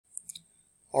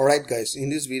Alright guys, in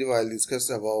this video I'll discuss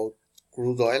about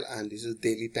crude oil, and this is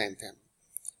daily time frame.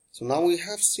 So now we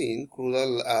have seen crude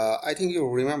oil. I think you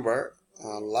remember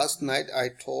last night I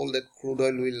told that crude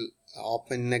oil will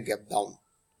open in a gap down.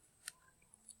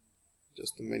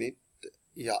 Just a minute.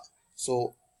 Yeah,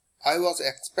 so I was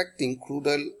expecting crude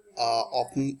oil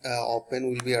open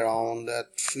will be around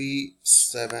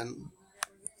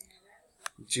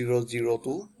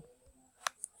 37002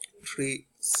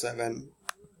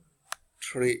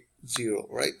 3730,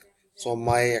 right? So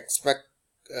my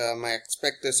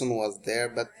expectation was there,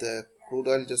 but crude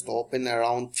oil just opened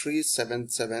around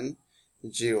 3770,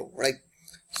 right?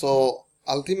 So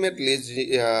ultimately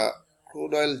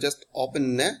crude oil just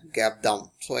opened a gap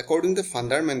down. So according to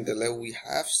fundamental, we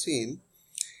have seen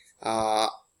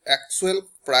actual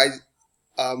price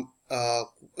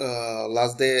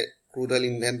last day crude oil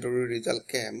inventory result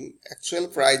came. Actual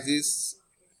price is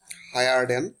higher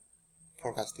than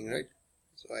forecasting, right?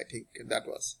 So I think that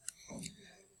was.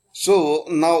 So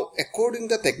now according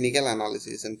to technical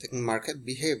analysis and technical market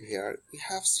behavior, we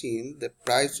have seen the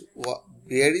price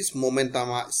bearish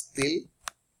momentum are still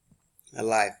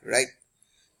alive, right?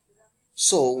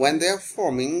 So when they are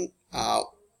forming,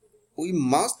 we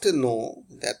must know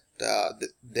that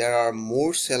there are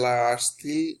more sellers are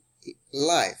still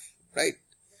alive, right?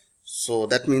 So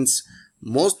that means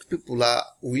most people are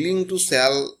willing to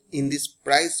sell in this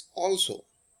price also.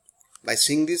 By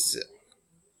seeing this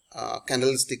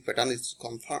candlestick pattern is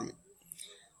confirming.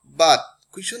 But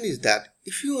question is that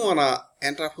if you wanna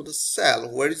enter for the sell,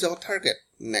 where is our target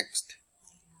next?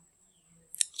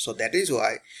 So that is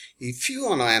why if you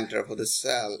wanna enter for the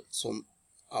sell, so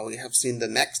we have seen the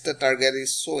next target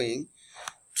is showing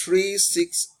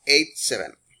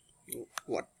 3687.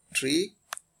 What?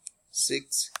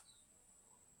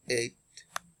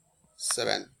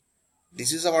 3687.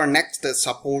 This is our next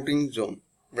supporting zone,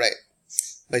 right?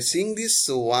 By seeing this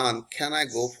one, can I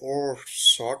go for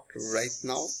short right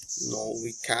now? No,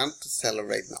 we can't sell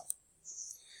right now.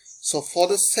 So for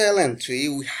the sell entry,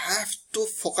 we have to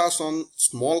focus on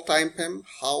small time frame,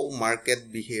 how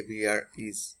market behavior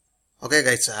is. Okay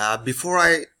guys, before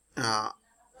I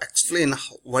explain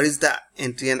what is the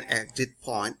entry and exit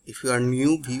point, if you are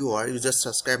new viewer, you just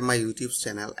subscribe my YouTube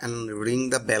channel and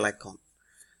ring the bell icon.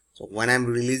 So when I'm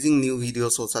releasing new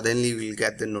videos, so suddenly you will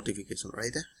get the notification,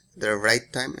 right? The right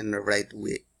time and the right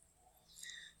way.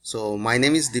 So my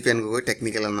name is Dipen Gogoi,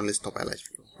 technical analyst of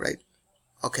Alicblue, right?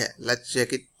 Okay, let's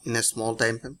check it in a small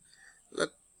time frame.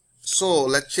 So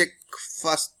let's check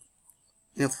first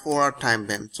in a 4-hour time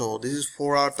frame. So this is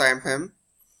 4-hour time frame,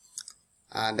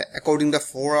 and according to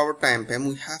 4-hour time frame,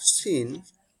 we have seen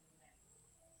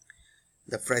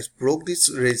the price broke this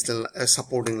resistance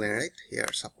supporting line, right?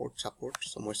 Here support,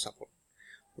 somewhere support.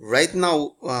 Right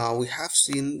now we have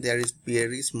seen there is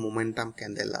bearish momentum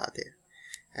candle are there,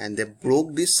 and they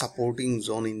broke this supporting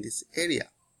zone in this area,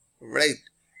 right?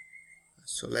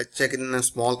 So let's check it in a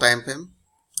small time frame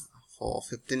for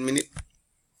 15 minutes.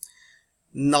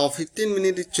 Now 15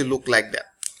 minutes it should look like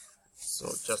that.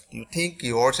 So just you think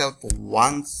yourself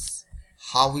once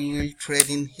how you will trade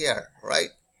in here,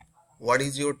 right? What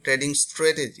is your trading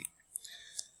strategy?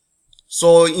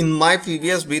 So in my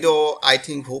previous video, I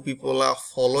think who people are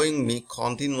following me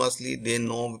continuously, they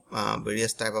know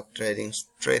various type of trading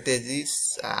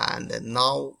strategies, and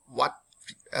now what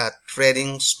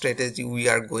trading strategy we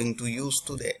are going to use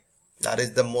today. That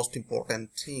is the most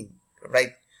important thing,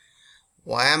 right?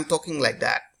 Why I'm talking like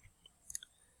that?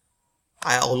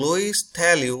 I always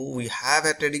tell you we have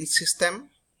a trading system.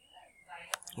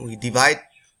 We divide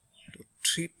to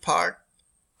 3 parts,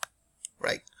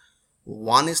 right?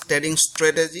 One is trading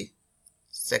strategy,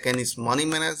 second is money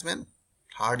management,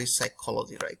 third is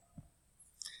psychology, right?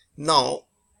 Now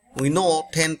we know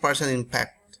 10%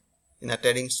 impact in a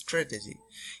trading strategy.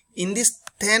 In this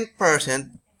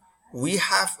 10%, we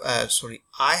have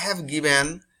I have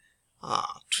given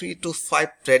 3 to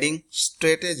 5 trading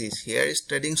strategies. Here is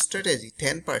trading strategy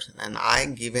 10%, and I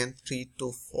given 3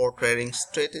 to 4 trading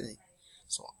strategy.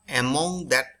 So among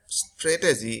that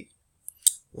strategy,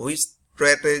 which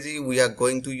strategy we are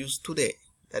going to use today?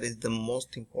 That is the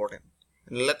most important.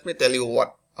 And let me tell you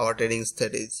what our trading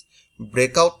strategy is: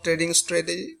 breakout trading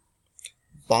strategy,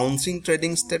 bouncing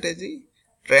trading strategy,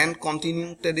 trend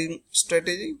continuing trading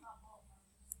strategy,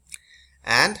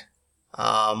 and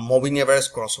moving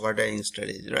average crossover trading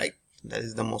strategy, right? That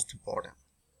is the most important.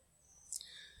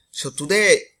 So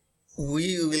today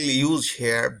we will use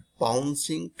here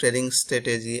bouncing trading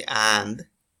strategy and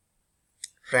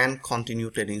trend continue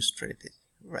trading strategy,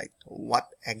 right? What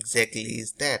exactly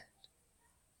is that,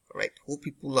 right? Who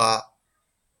people are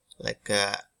like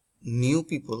new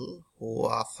people who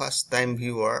are first time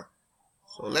viewer,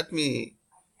 so let me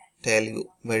tell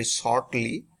you very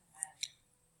shortly,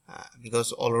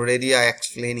 because already I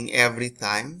explaining every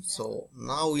time. So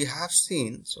now we have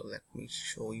seen, so let me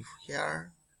show you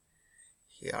here,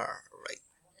 right.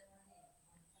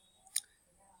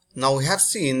 Now we have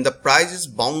seen the price is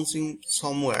bouncing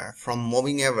somewhere from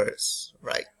moving average,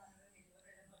 right.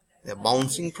 They're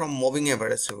bouncing from moving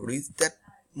average, so reach that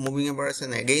moving average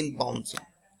and again bouncing,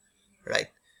 right.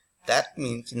 That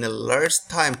means in a large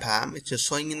time frame it's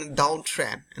showing in a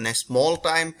downtrend, and a small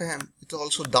time frame it's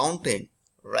also downtrend,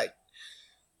 right.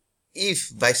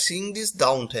 If by seeing this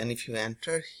downtrend, if you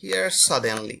enter here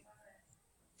suddenly,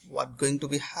 what going to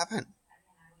be happen?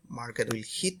 Market will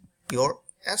hit your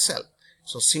SL.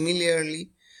 So similarly,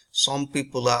 some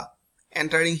people are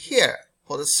entering here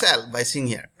for the sell by seeing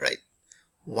here, right.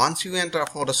 Once you enter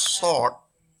for the short,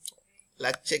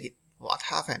 let's check it. What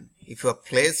happened? If you are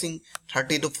placing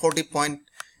 30 to 40 point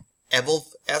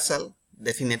above SL,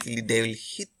 definitely they will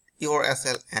hit your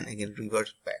SL and again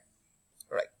revert back,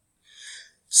 right.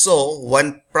 So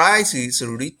when price is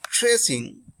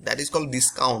retracing, that is called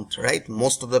discount, right.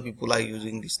 Most of the people are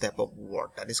using this type of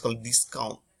word, that is called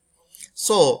discount.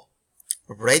 So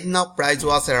right now price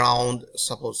was around,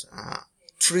 suppose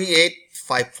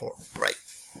 3854, right,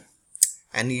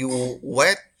 and you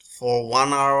wait for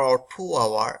 1 hour or 2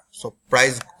 hours, so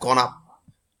price gone up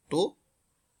to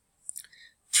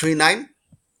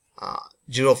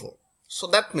 3904. So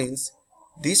that means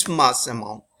this much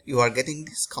amount you are getting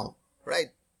discount,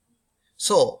 right.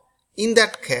 So in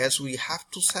that case we have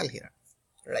to sell here,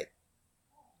 right.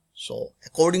 So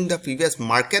according to the previous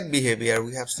market behavior,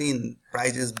 we have seen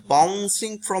prices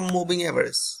bouncing from moving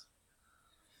average,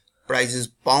 prices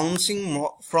bouncing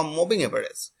from moving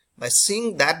average. By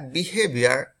seeing that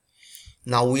behavior,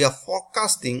 now we are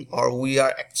forecasting, or we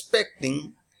are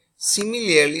expecting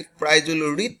similarly price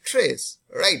will retrace,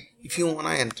 right. If you want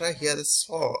to enter here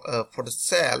for the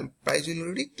sell, price will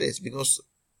retrace, because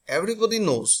everybody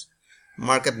knows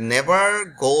market never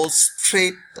goes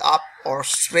straight up or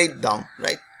straight down,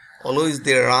 right. Always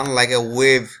they run like a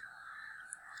wave,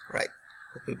 right.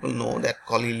 So people know that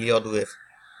called Elliott wave.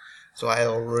 So I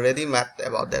already mapped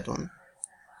about that one,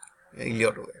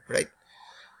 Elliott wave, right.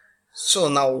 So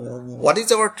now what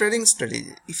is our trading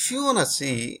strategy? If you wanna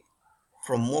see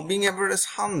from moving average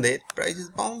 100, price is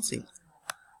bouncing,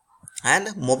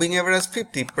 and moving average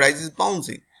 50, price is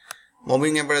bouncing,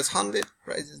 moving average 100,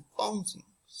 price is bouncing.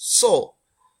 So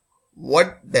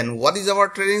what is our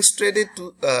trading strategy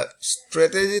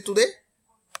today?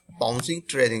 Bouncing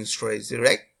trading strategy,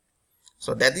 right.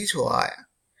 So that is why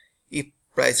if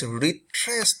price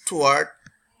retrace toward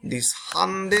this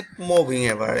 100 moving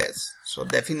average, so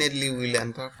definitely we'll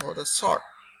enter for the short,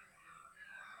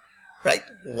 right.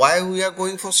 Why we are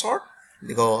going for short?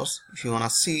 Because if you want to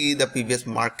see the previous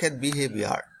market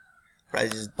behavior,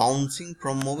 price is bouncing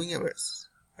from moving average,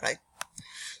 right.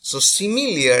 So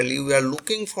similarly we are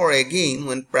looking for again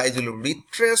when price will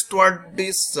retrace toward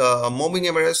this moving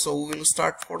average, so we will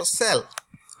start for the sell,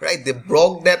 right. They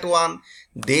broke that one.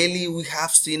 Daily we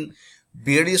have seen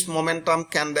bearish momentum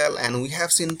candle, and we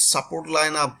have seen support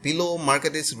line up below.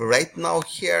 Market is right now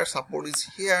here, support is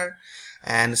here,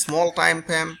 and small time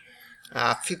frame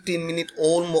 15-minute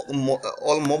all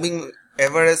moving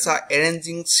averages are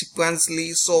arranging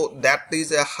sequentially, so that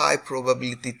is a high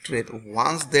probability trade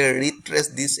once they retrace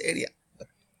this area. But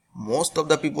most of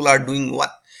the people are doing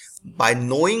what? By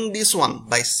knowing this one,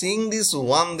 by seeing this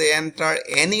one, they enter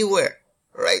anywhere,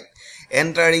 right.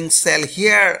 Entering sell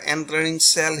here, entering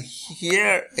sell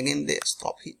here, again they hit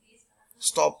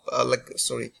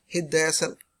the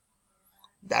SL.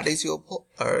 That is your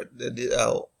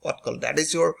that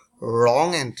is your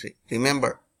wrong entry.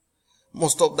 Remember,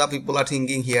 most of the people are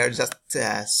thinking here just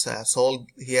sold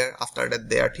here. After that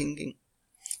they are thinking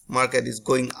market is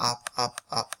going up.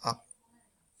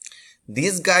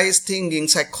 This guy is thinking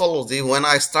psychology, when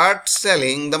I start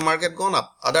selling the market gone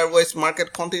up, otherwise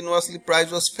market continuously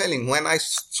price was falling. When I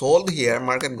sold here,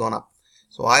 market gone up.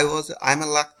 So I'm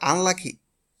unlucky.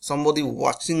 Somebody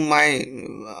watching my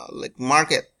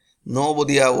market.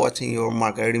 Nobody are watching your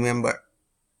market, remember.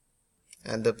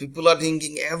 And the people are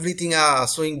thinking everything are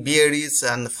showing bearish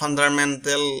and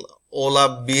fundamental all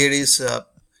are bearish,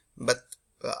 but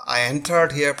I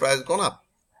entered here, price gone up.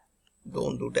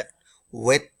 Don't do that.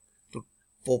 Wait to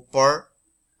proper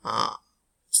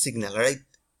signal, right?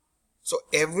 So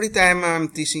every time I'm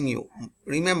teaching you,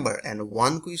 remember, and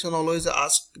one question always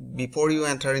ask before you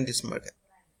enter in this market: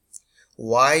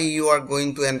 why you are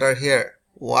going to enter here,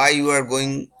 why you are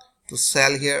going to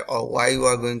sell here, or why you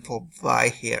are going to buy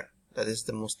here. That is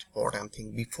the most important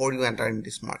thing. Before you enter in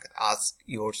this market, ask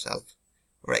yourself,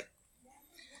 right?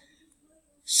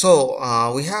 So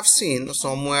we have seen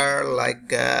somewhere like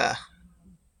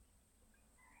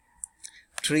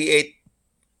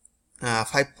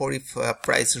 540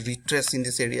 price retrace in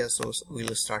this area, so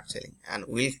we'll start selling, and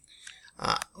we'll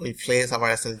place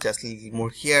our SL just a little more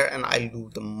here, and I'll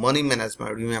do the money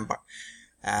management, remember.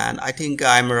 And I think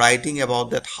I'm writing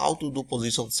about that, how to do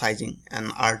position sizing,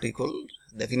 an article.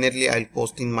 Definitely I'll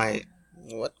post in my,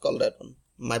 what call that one,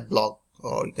 my blog,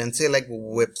 or you can say like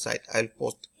website. I'll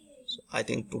post, I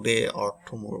think today or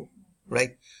tomorrow,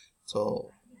 right?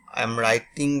 So I'm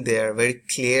writing there very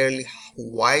clearly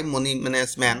why money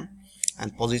management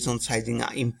and position sizing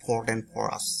are important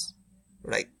for us,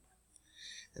 right?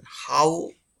 And how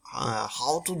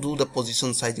to do the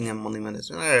position sizing and money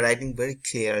management. I'm writing very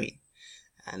clearly,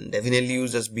 and definitely you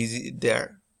just busy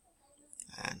there,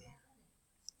 and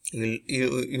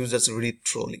you just read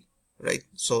thoroughly, right?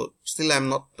 So still I'm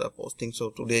not posting, so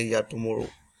today, yeah, tomorrow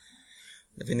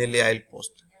definitely I'll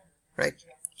post, right?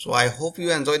 So I hope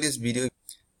you enjoy this video.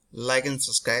 Like and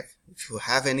subscribe. If you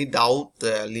have any doubt,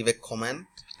 leave a comment.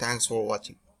 Thanks for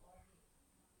watching.